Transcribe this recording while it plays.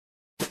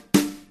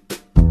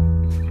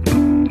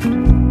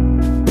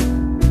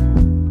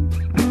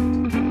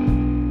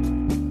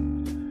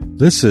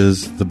This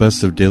is the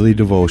Best of Daily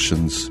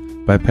Devotions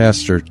by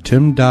Pastor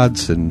Tim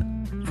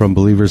Dodson from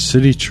Believers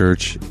City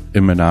Church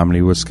in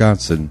Menominee,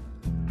 Wisconsin.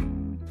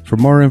 For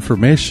more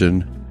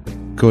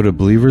information, go to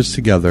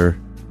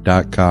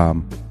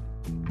believerstogether.com.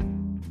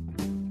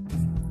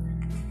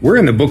 We're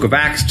in the book of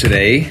Acts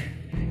today,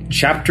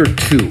 chapter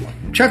 2.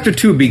 Chapter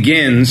 2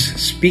 begins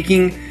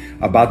speaking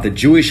about the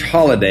Jewish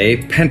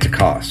holiday,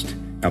 Pentecost.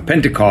 Now,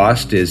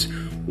 Pentecost is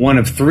one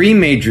of three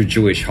major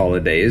Jewish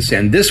holidays,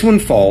 and this one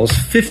falls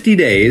 50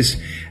 days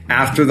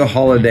after the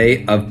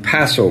holiday of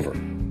Passover.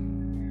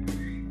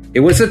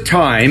 It was a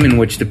time in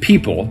which the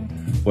people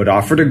would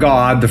offer to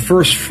God the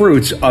first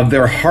fruits of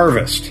their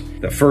harvest,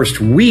 the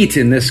first wheat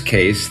in this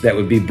case that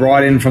would be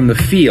brought in from the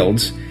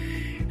fields,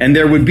 and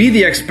there would be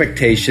the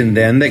expectation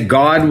then that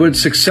God would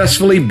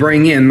successfully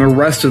bring in the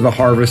rest of the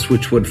harvest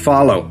which would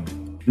follow.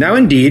 Now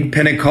indeed,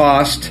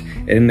 Pentecost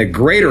in the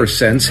greater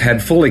sense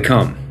had fully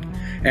come,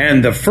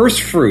 and the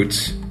first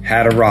fruits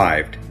had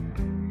arrived.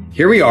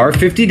 Here we are,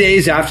 50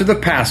 days after the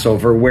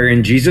Passover,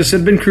 wherein Jesus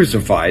had been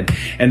crucified,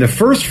 and the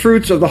first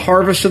fruits of the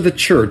harvest of the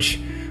church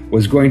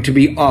was going to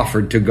be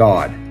offered to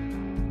God.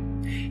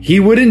 He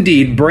would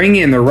indeed bring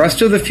in the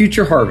rest of the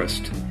future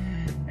harvest,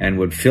 and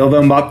would fill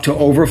them up to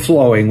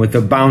overflowing with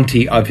the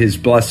bounty of His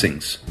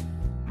blessings.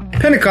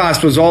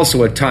 Pentecost was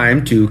also a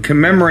time to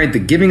commemorate the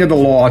giving of the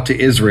law to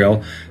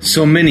Israel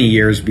so many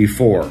years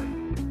before.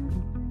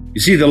 You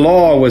see, the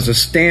law was a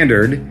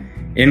standard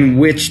in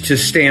which to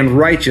stand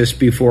righteous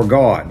before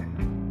God.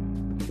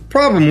 The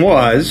problem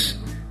was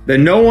that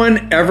no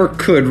one ever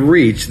could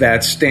reach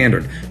that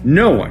standard.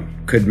 No one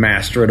could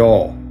master it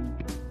all.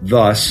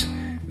 Thus,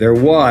 there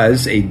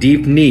was a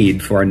deep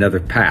need for another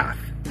path.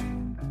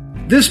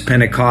 This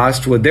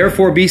Pentecost would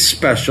therefore be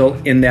special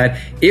in that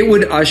it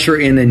would usher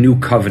in a new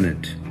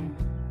covenant.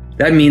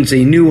 That means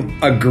a new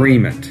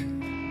agreement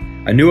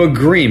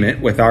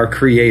with our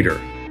Creator.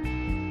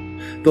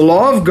 The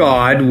law of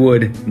God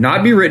would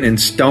not be written in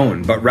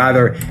stone, but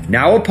rather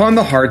now upon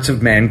the hearts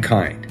of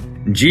mankind.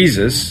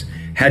 Jesus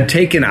had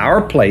taken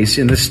our place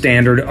in the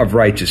standard of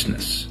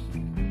righteousness.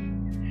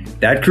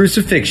 That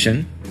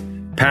crucifixion,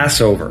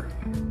 Passover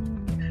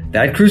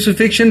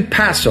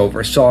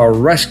saw a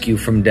rescue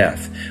from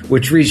death,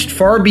 which reached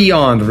far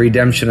beyond the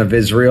redemption of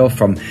Israel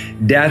from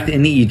death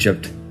in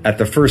Egypt at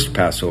the first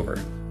Passover.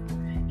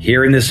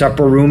 Here in this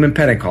upper room in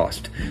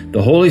Pentecost,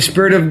 the Holy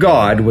Spirit of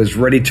God was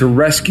ready to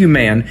rescue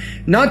man,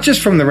 not just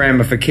from the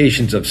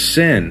ramifications of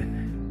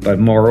sin, but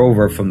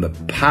moreover from the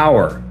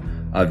power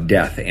of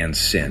death and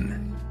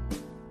sin.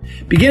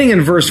 Beginning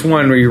in verse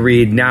 1, we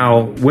read,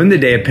 "Now, when the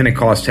day of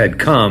Pentecost had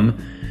come,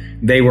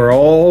 they were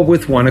all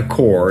with one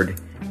accord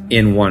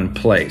in one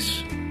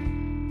place."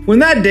 When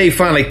that day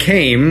finally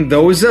came,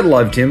 those that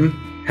loved Him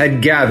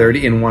had gathered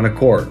in one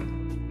accord.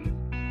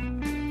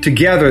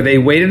 Together they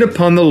waited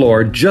upon the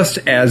Lord just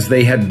as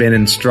they had been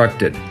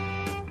instructed.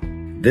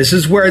 This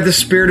is where the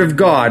Spirit of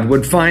God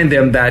would find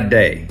them that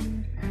day,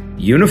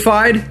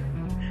 unified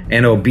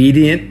and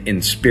obedient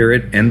in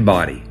spirit and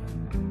body.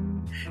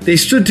 They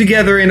stood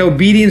together in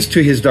obedience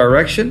to His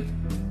direction,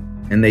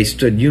 and they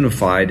stood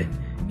unified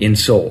in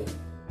soul.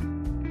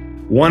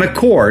 One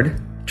accord,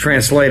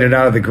 translated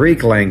out of the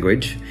Greek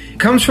language,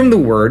 comes from the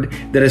word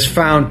that is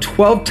found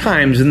 12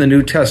 times in the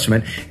New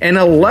Testament, and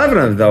 11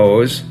 of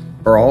those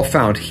are all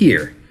found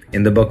here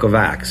in the book of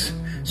Acts.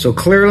 So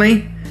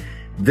clearly,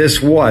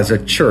 this was a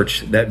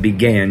church that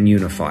began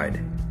unified.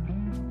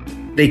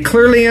 They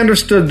clearly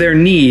understood their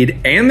need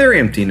and their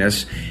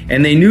emptiness,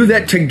 and they knew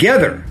that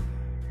together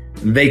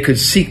they could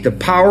seek the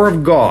power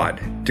of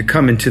God to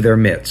come into their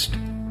midst.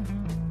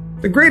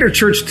 The greater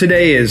church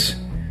today is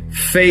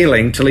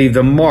failing to leave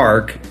the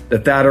mark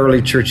that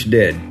early church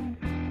did.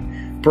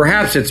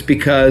 Perhaps it's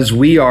because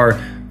we are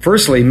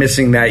firstly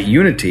missing that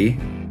unity,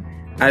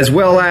 as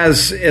well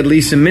as, at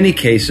least in many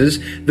cases,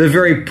 the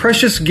very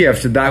precious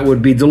gift that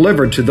would be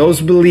delivered to those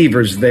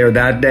believers there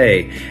that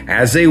day,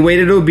 as they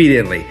waited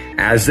obediently,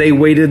 as they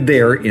waited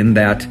there in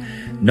that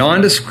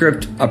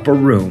nondescript upper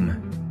room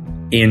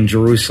in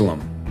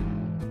Jerusalem.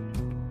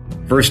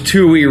 Verse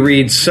 2 we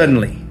read,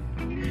 "Suddenly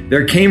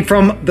there came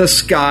from the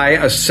sky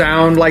a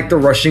sound like the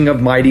rushing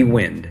of mighty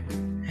wind,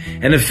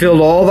 and it filled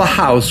all the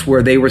house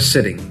where they were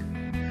sitting.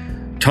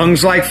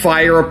 Tongues like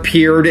fire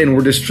appeared and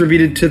were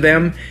distributed to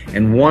them,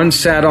 and one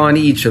sat on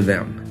each of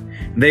them.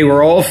 They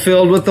were all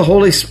filled with the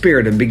Holy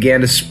Spirit and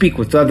began to speak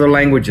with other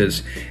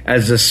languages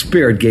as the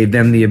Spirit gave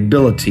them the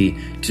ability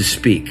to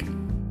speak."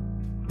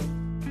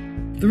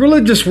 The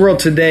religious world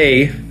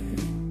today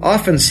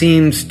often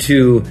seems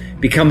to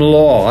become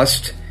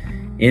lost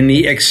in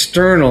the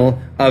external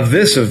of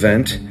this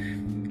event,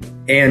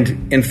 and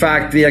in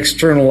fact the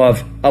external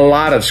of a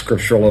lot of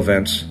scriptural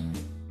events.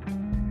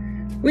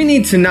 We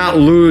need to not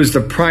lose the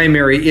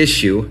primary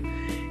issue,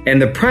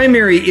 and the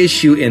primary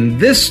issue in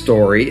this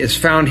story is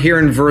found here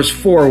in verse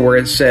 4 where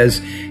it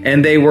says,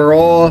 "And they were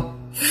all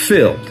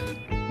filled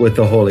with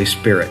the Holy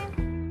Spirit."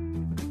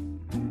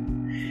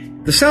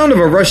 The sound of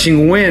a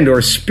rushing wind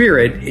or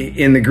spirit,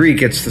 in the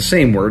Greek it's the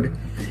same word,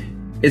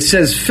 it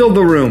says fill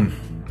the room.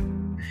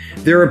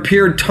 There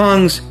appeared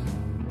tongues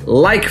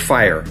like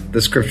fire,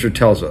 the scripture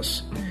tells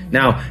us.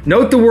 Now,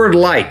 note the word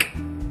like,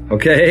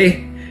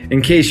 okay?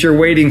 In case you're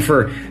waiting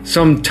for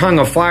some tongue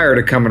of fire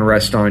to come and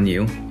rest on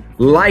you.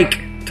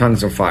 Like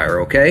tongues of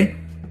fire, okay?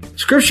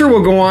 Scripture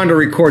will go on to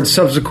record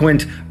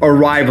subsequent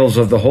arrivals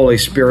of the Holy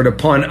Spirit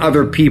upon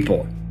other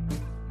people.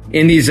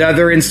 In these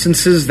other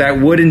instances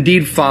that would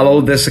indeed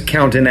follow this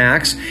account in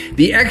Acts,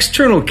 the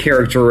external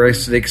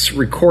characteristics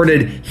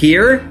recorded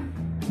here,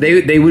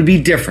 they would be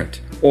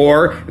different,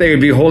 or they would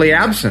be wholly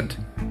absent.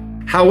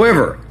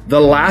 However, the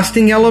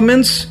lasting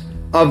elements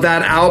of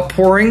that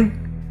outpouring,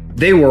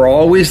 they were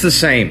always the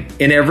same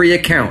in every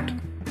account.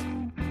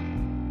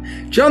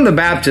 John the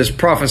Baptist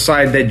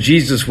prophesied that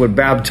Jesus would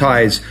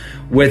baptize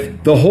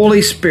with the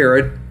Holy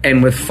Spirit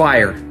and with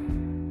fire.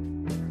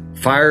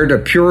 Fire to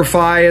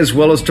purify as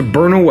well as to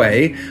burn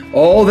away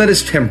all that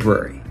is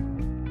temporary,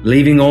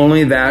 leaving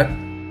only that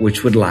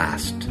which would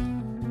last.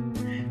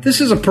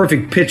 This is a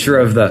perfect picture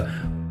of the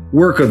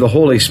work of the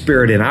Holy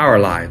Spirit in our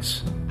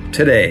lives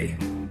today.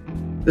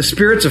 The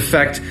Spirit's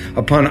effect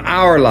upon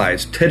our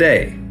lives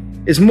today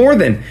is more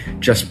than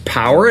just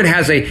power. It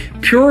has a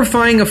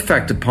purifying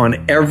effect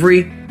upon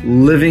every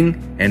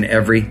living and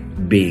every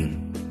being.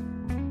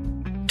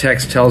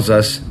 Text tells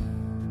us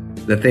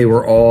that they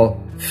were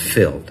all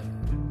filled.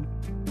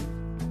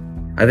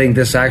 I think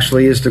this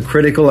actually is the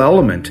critical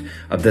element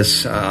of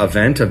this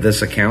event, of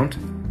this account.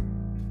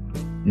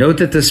 Note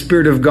that the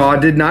Spirit of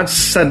God did not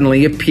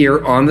suddenly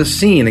appear on the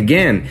scene.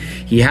 Again,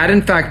 He had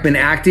in fact been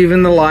active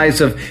in the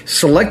lives of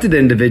selected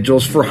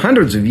individuals for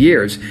hundreds of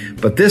years.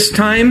 But this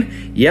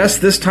time, yes,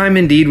 this time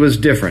indeed was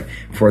different.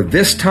 For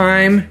this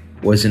time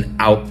was an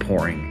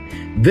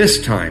outpouring. This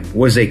time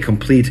was a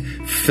complete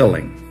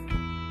filling.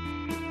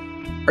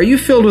 Are you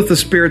filled with the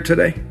Spirit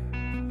today?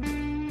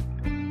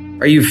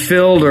 Are you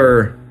filled,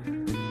 or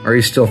are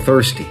you still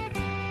thirsty?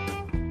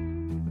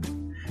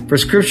 For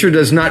Scripture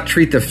does not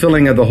treat the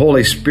filling of the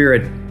Holy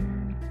Spirit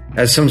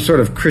as some sort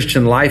of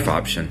Christian life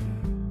option.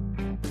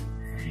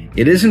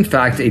 It is in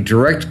fact a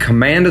direct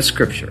command of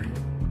Scripture.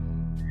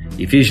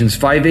 Ephesians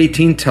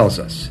 5:18 tells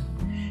us,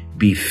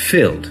 "Be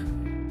filled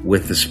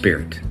with the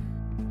Spirit."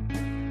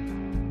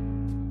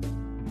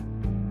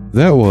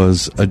 That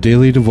was a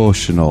daily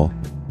devotional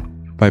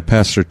by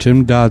Pastor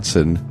Tim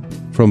Dodson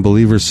from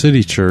Believer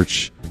City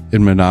Church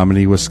in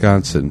Menominee,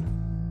 Wisconsin.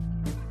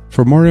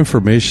 For more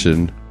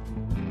information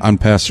on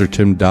Pastor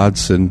Tim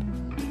Dodson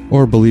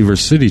or Believer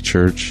City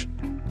Church,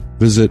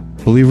 visit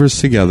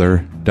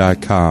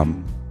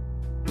believerstogether.com.